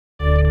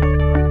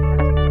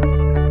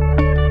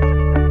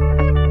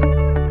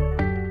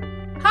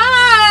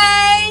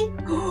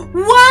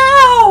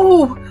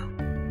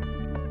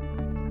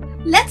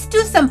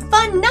some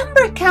fun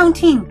number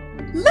counting.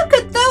 Look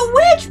at the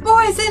witch,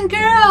 boys and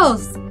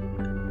girls.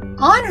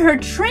 On her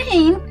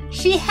train,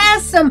 she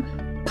has some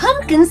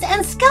pumpkins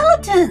and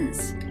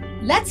skeletons.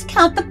 Let's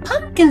count the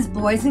pumpkins,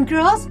 boys and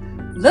girls.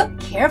 Look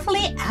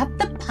carefully at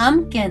the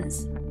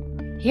pumpkins.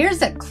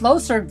 Here's a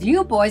closer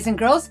view, boys and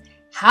girls.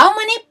 How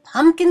many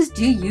pumpkins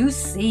do you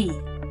see?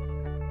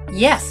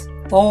 Yes,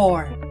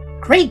 4.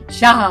 Great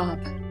job.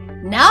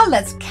 Now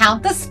let's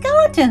count the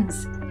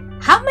skeletons.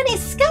 How many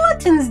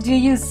skeletons do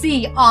you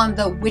see on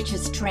the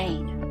witch's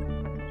train?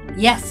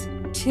 Yes,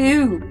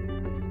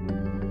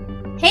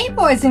 2. Hey,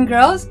 boys and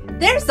girls,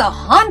 there's a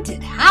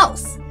haunted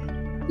house.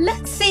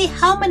 Let's see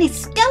how many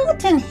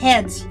skeleton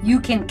heads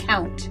you can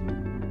count.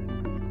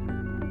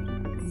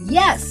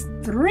 Yes,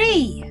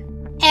 3.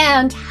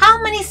 And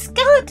how many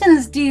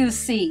skeletons do you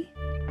see?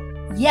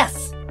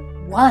 Yes,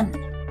 1.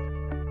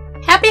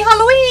 Happy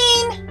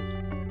Halloween!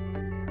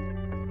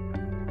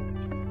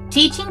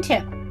 Teaching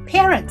tip,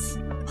 parents,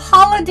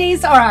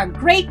 holidays are a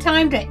great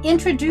time to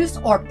introduce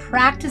or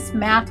practice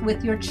math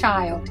with your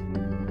child.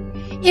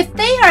 If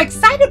they are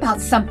excited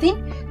about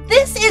something,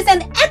 this is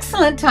an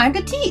excellent time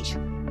to teach.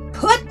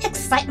 Put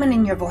excitement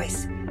in your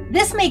voice.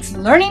 This makes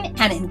learning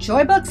an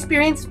enjoyable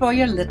experience for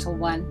your little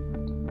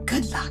one.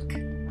 Good luck.